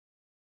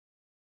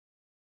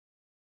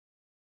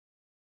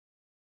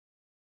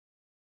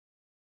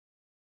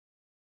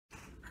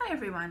Hi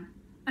everyone,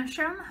 I'm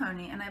Cheryl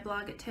Mahoney and I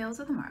blog at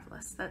Tales of the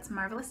Marvelous, that's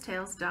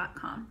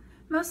marveloustales.com,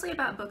 mostly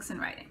about books and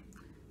writing.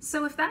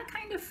 So with that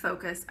kind of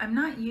focus, I'm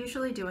not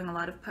usually doing a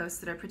lot of posts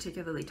that are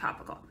particularly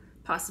topical,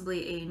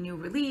 possibly a new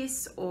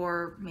release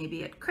or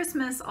maybe at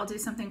Christmas I'll do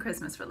something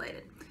Christmas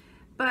related.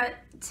 But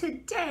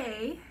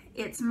today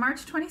it's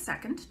March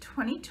 22nd,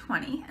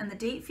 2020, and the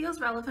date feels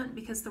relevant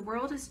because the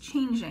world is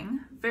changing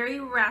very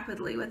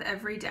rapidly with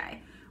every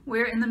day.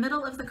 We're in the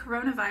middle of the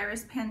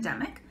coronavirus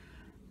pandemic.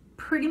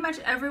 Pretty much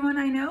everyone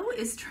I know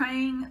is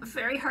trying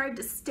very hard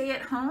to stay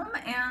at home,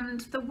 and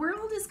the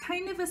world is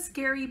kind of a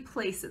scary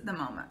place at the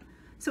moment.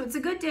 So it's a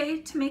good day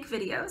to make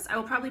videos. I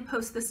will probably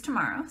post this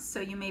tomorrow, so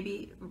you may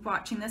be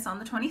watching this on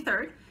the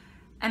 23rd.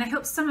 And I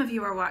hope some of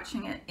you are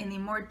watching it in the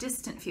more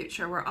distant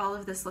future where all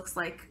of this looks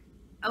like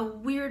a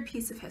weird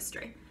piece of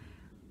history.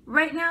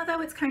 Right now,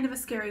 though, it's kind of a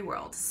scary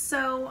world.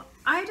 So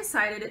I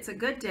decided it's a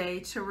good day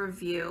to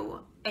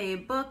review a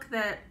book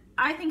that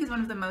I think is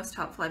one of the most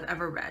helpful I've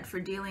ever read for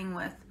dealing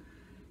with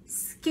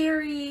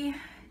scary,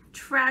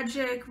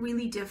 tragic,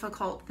 really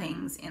difficult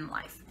things in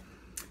life.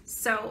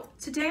 So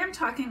today I'm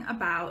talking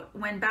about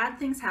When Bad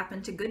Things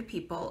Happen to Good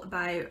People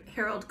by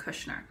Harold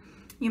Kushner.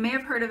 You may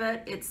have heard of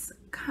it. It's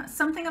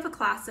something of a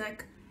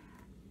classic,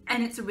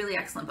 and it's a really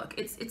excellent book.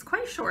 It's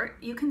quite short,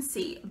 you can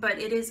see, but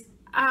it is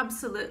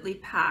absolutely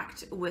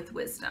packed with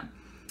wisdom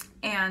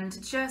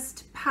and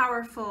just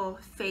powerful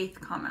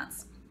faith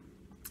comments.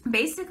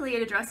 Basically,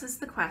 it addresses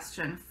the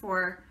question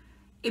for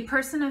a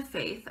person of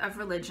faith, of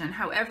religion,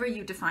 however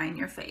you define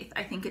your faith.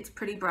 I think it's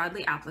pretty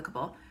broadly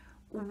applicable.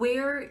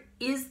 Where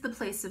is the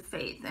place of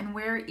faith and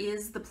where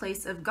is the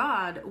place of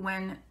God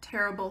when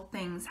terrible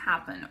things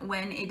happen,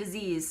 when a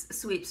disease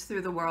sweeps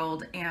through the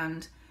world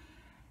and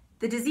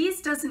the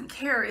disease doesn't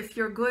care if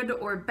you're good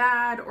or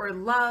bad or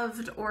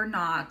loved or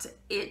not,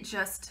 it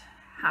just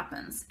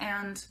happens.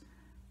 And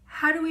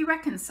how do we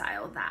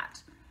reconcile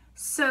that?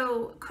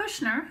 So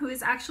Kushner, who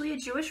is actually a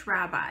Jewish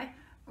rabbi,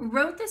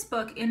 wrote this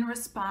book in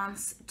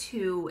response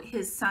to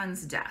his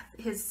son's death.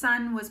 His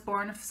son was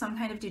born of some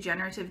kind of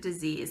degenerative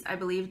disease, I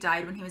believe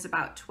died when he was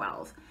about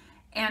 12.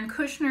 And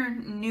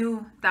Kushner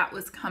knew that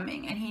was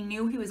coming, and he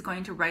knew he was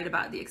going to write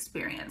about the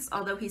experience,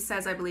 although he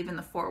says, I believe in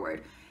the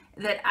foreword,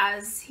 that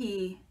as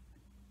he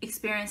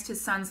experienced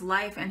his son's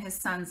life and his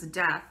son's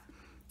death,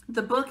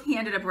 the book he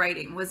ended up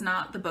writing was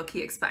not the book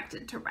he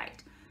expected to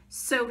write.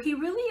 So he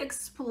really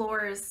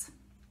explores,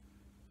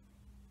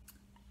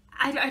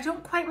 I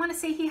don't quite want to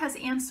say he has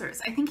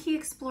answers. I think he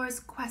explores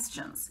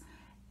questions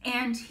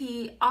and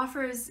he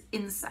offers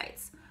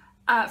insights.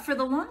 For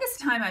the longest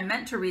time, I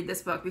meant to read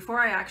this book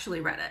before I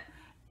actually read it.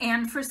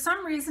 And for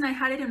some reason, I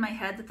had it in my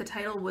head that the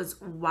title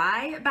was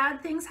Why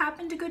Bad Things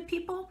Happen to Good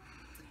People.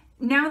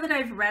 Now that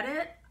I've read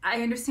it,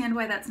 I understand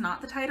why that's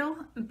not the title,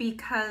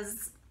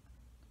 because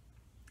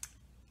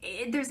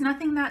there's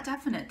nothing that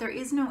definite. There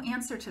is no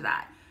answer to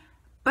that.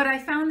 But I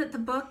found that the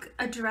book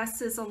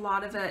addresses a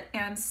lot of it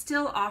and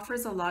still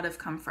offers a lot of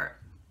comfort.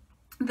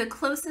 The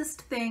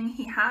closest thing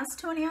he has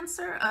to an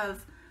answer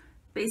of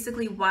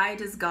basically why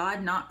does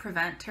God not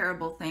prevent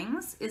terrible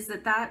things is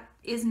that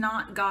is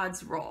not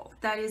God's role.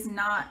 That is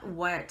not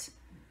what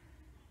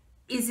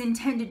is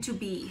intended to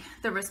be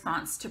the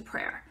response to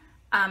prayer.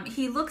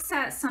 He looks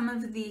at some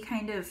of the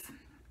kind of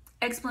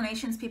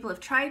explanations people have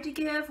tried to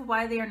give,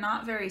 why they are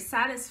not very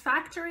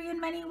satisfactory in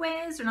many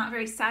ways or not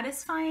very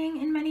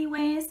satisfying in many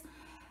ways,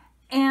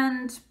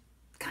 and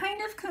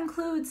kind of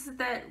concludes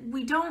that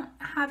we don't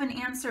have an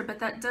answer, but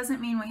that doesn't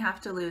mean we have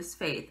to lose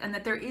faith, and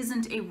that there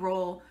isn't a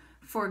role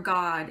for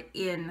God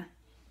in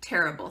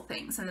terrible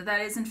things, and that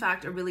is in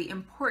fact a really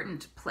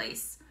important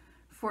place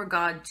for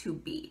God to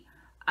be.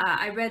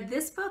 I read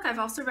this book. I've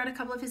also read a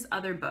couple of his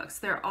other books.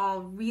 They're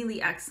all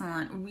really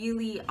excellent,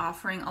 really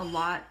offering a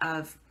lot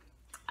of,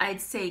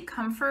 I'd say,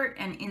 comfort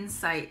and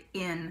insight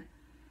in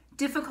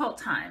difficult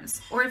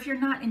times, or if you're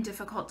not in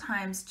difficult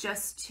times,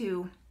 just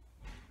to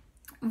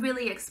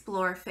really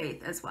explore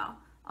faith as well.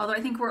 Although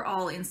I think we're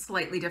all in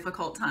slightly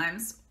difficult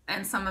times,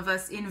 and some of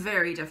us in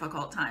very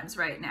difficult times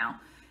right now.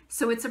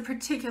 So it's a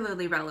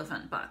particularly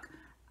relevant book.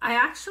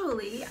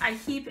 I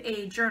keep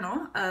a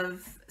journal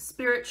of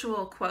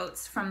spiritual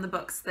quotes from the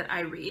books that I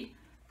read,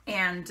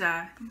 and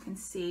you can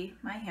see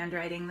my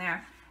handwriting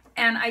there.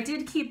 And I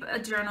did keep a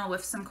journal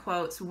with some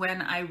quotes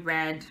when I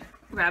read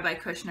Rabbi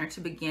Kushner to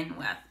begin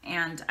with,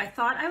 and I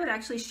thought I would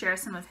actually share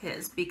some of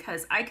his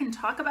because I can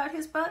talk about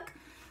his book,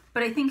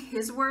 but I think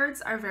his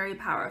words are very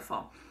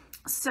powerful.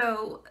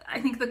 So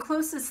I think the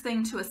closest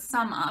thing to a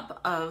sum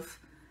up of,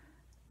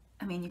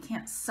 I mean, you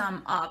can't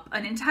sum up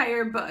an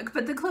entire book,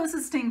 but the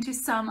closest thing to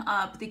sum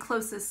up the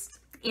closest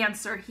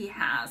answer he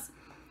has.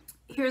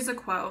 Here's a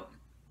quote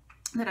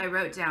that I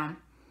wrote down.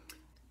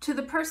 To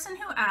the person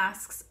who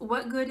asks,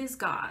 what good is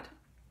God?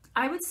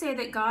 I would say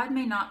that God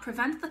may not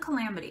prevent the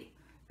calamity,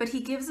 but he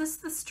gives us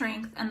the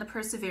strength and the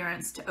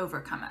perseverance to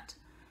overcome it.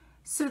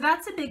 So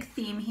that's a big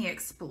theme he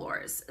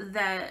explores,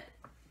 that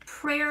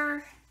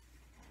praying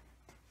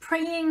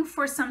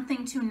for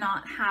something to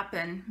not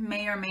happen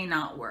may or may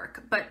not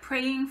work, but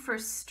praying for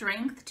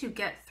strength to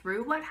get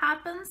through what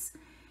happens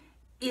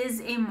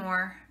is a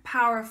more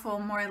powerful,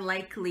 more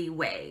likely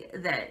way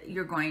that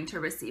you're going to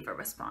receive a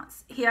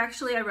response.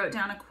 I wrote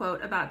down a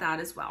quote about that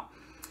as well.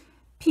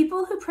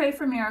 People who pray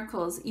for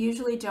miracles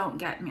usually don't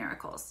get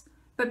miracles,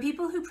 but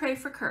people who pray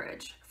for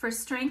courage, for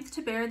strength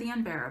to bear the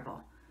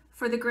unbearable,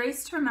 for the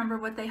grace to remember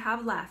what they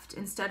have left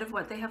instead of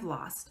what they have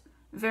lost,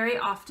 very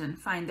often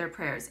find their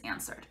prayers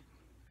answered.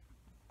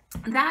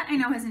 That I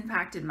know has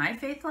impacted my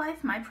faith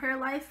life, my prayer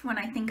life, when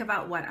I think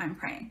about what I'm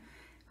praying.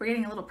 We're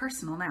getting a little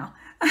personal now.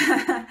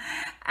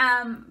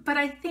 But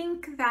I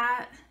think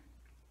that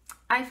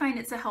I find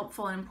it's a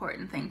helpful and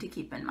important thing to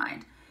keep in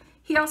mind.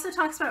 He also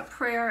talks about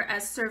prayer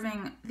as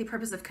serving the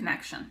purpose of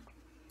connection.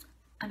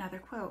 Another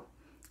quote.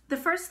 The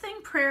first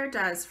thing prayer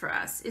does for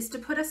us is to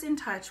put us in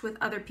touch with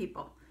other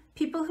people,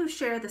 people who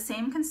share the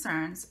same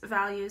concerns,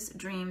 values,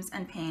 dreams,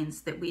 and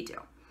pains that we do.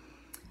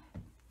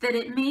 That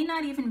it may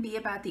not even be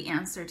about the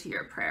answer to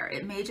your prayer.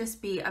 It may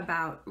just be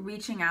about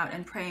reaching out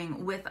and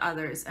praying with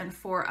others and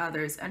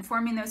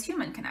forming those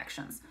human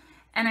connections.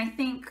 And I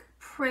think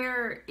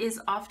prayer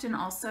is often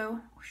also,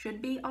 should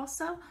be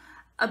also,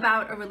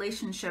 about a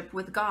relationship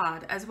with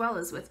God as well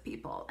as with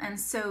people. And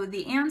so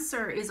the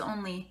answer is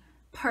only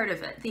part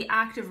of it. The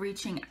act of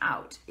reaching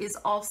out is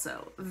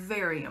also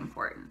very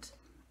important.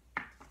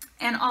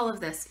 And all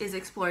of this is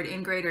explored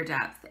in greater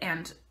depth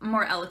and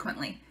more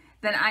eloquently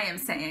than I am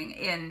saying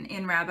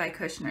in Rabbi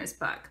Kushner's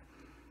book.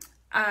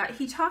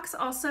 He talks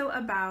also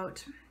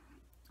about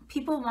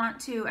people want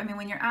to,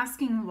 when you're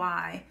asking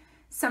why,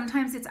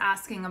 sometimes it's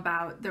asking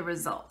about the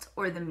result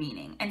or the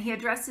meaning, and he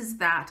addresses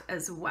that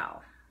as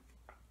well.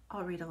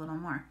 I'll read a little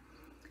more.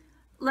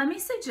 Let me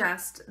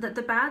suggest that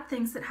the bad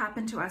things that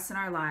happen to us in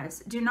our lives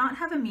do not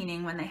have a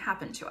meaning when they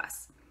happen to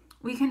us.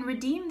 We can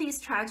redeem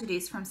these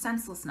tragedies from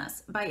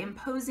senselessness by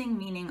imposing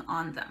meaning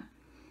on them.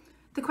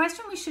 The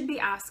question we should be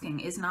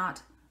asking is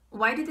not,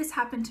 why did this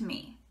happen to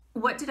me?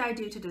 What did I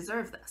do to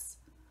deserve this?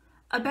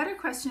 A better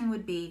question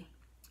would be,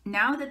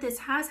 now that this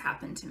has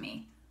happened to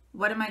me,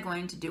 what am I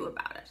going to do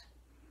about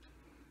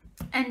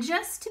it? And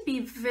just to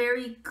be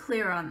very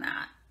clear on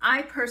that,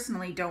 I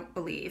personally don't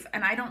believe,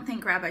 and I don't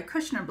think Rabbi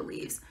Kushner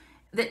believes,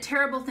 that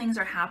terrible things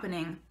are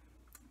happening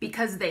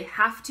because they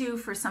have to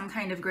for some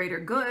kind of greater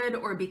good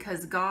or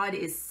because God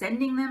is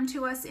sending them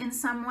to us in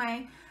some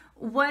way.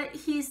 What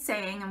he's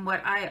saying, and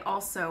what I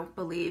also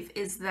believe,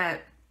 is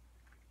that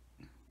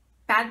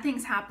bad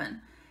things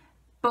happen,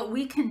 but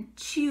we can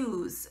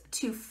choose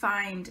to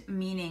find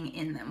meaning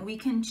in them. We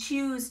can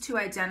choose to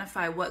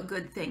identify what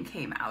good thing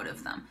came out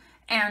of them.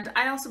 And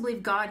I also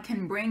believe God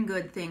can bring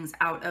good things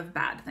out of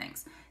bad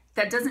things.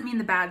 That doesn't mean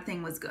the bad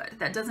thing was good.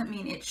 That doesn't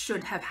mean it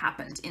should have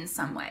happened in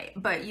some way.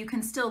 But you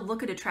can still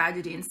look at a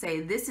tragedy and say,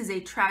 this is a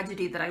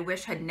tragedy that I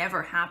wish had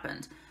never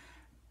happened.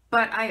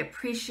 But I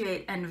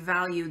appreciate and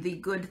value the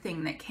good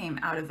thing that came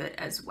out of it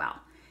as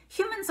well.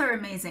 Humans are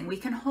amazing. We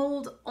can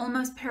hold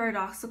almost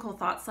paradoxical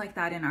thoughts like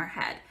that in our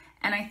head.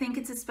 And I think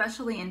it's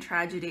especially in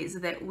tragedies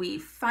that we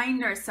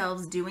find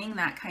ourselves doing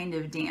that kind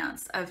of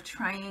dance of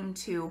trying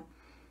to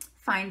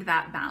find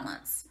that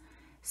balance.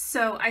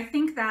 So I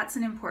think that's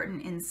an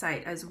important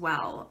insight as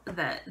well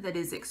that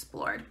is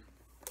explored.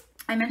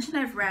 I mentioned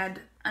I've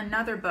read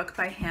another book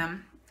by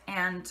him,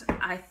 and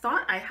I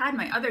thought I had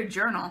my other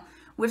journal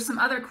with some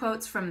other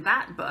quotes from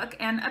that book,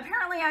 and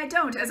apparently I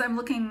don't. As I'm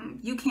looking,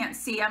 you can't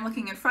see, I'm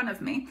looking in front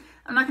of me.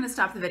 I'm not going to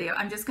stop the video,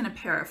 I'm just going to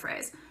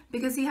paraphrase,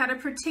 because he had a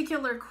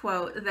particular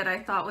quote that I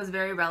thought was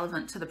very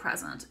relevant to the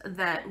present,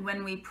 that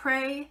when we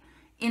pray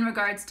in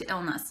regards to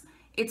illness,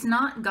 it's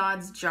not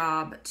God's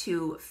job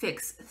to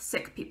fix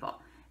sick people.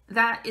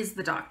 That is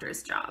the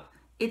doctor's job.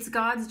 It's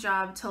God's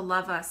job to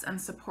love us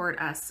and support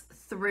us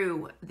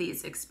through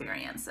these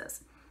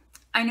experiences.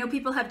 I know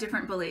people have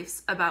different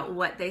beliefs about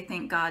what they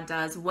think God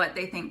does, what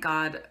they think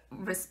God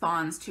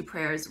responds to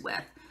prayers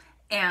with.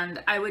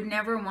 And I would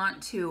never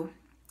want to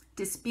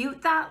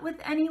dispute that with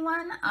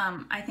anyone.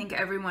 I think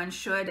everyone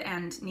should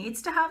and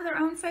needs to have their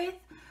own faith.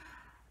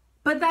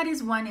 But that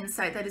is one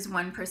insight, that is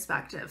one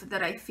perspective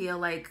that I feel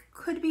like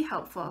could be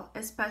helpful,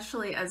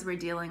 especially as we're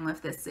dealing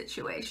with this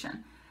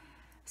situation.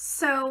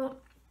 So,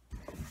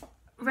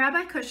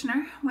 Rabbi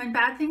Kushner, when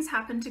bad things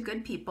happen to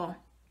good people,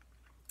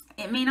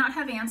 it may not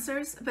have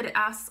answers, but it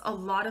asks a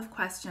lot of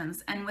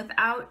questions. And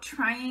without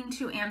trying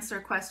to answer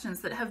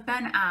questions that have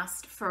been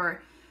asked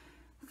for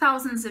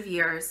thousands of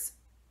years,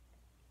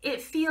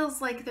 it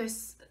feels like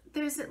there's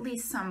at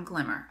least some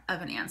glimmer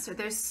of an answer.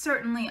 There's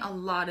certainly a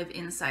lot of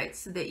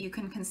insights that you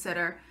can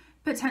consider,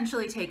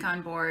 potentially take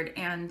on board,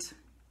 and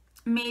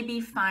maybe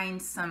find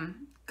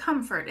some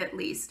comfort, at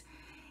least,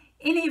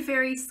 in a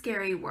very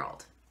scary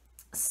world.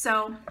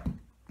 So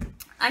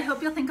I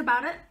hope you'll think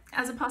about it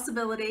as a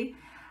possibility.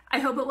 I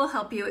hope it will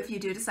help you if you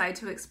do decide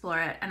to explore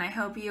it, and I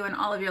hope you and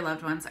all of your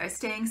loved ones are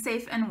staying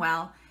safe and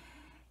well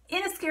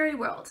in a scary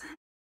world.